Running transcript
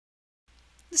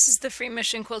This is the free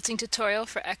motion quilting tutorial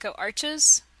for Echo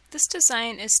Arches. This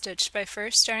design is stitched by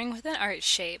first starting with an arch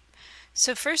shape.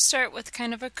 So first start with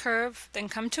kind of a curve, then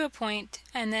come to a point,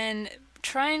 and then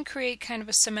try and create kind of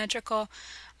a symmetrical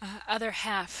other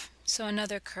half, so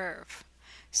another curve.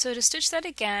 So to stitch that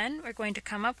again, we're going to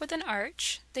come up with an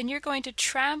arch, then you're going to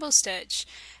travel stitch,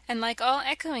 and like all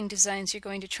echoing designs, you're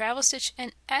going to travel stitch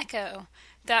and echo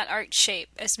that arch shape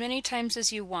as many times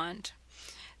as you want.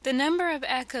 The number of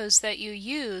echoes that you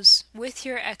use with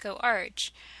your echo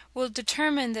arch will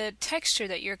determine the texture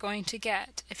that you're going to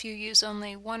get. If you use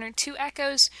only 1 or 2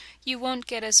 echoes, you won't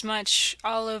get as much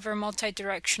all over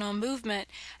multi-directional movement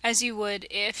as you would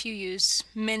if you use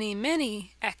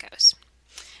many echoes.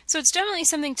 So it's definitely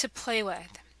something to play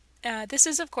with. This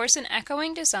is of course an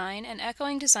echoing design, and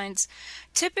echoing designs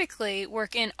typically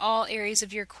work in all areas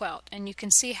of your quilt, and you can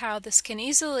see how this can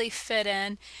easily fit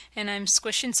in, and I'm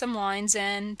squishing some lines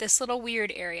in this little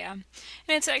weird area. And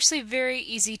it's actually very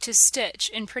easy to stitch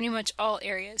in pretty much all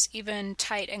areas, even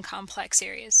tight and complex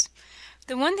areas.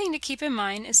 The one thing to keep in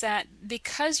mind is that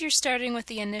because you're starting with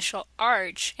the initial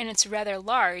arch and it's rather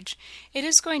large, it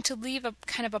is going to leave a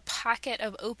kind of a pocket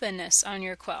of openness on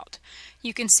your quilt.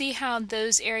 You can see how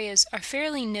those areas are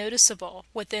fairly noticeable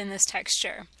within this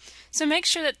texture. So make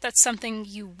sure that that's something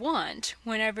you want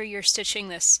whenever you're stitching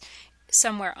this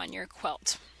somewhere on your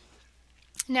quilt.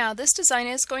 Now this design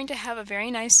is going to have a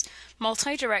very nice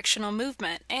multi-directional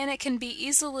movement, and it can be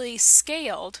easily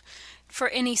scaled for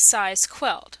any size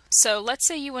quilt. So let's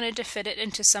say you wanted to fit it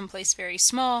into someplace very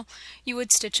small, you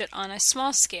would stitch it on a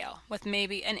small scale with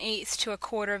maybe 1/8 to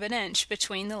 1/4 of an inch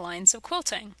between the lines of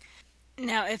quilting.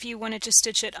 Now if you wanted to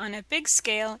stitch it on a big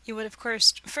scale, you would of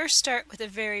course first start with a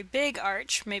very big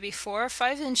arch, maybe 4 or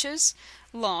 5 inches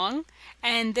long,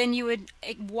 and then you would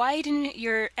widen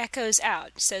your echoes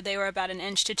out so they were about 1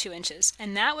 inch to 2 inches,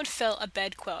 and that would fill a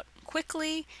bed quilt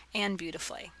quickly and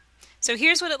beautifully. So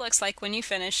here's what it looks like when you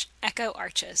finish Echo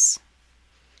Arches.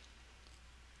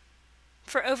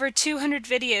 For over 200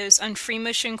 videos on free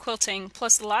motion quilting,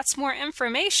 plus lots more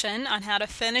information on how to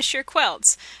finish your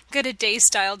quilts, go to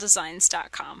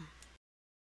daystyledesigns.com.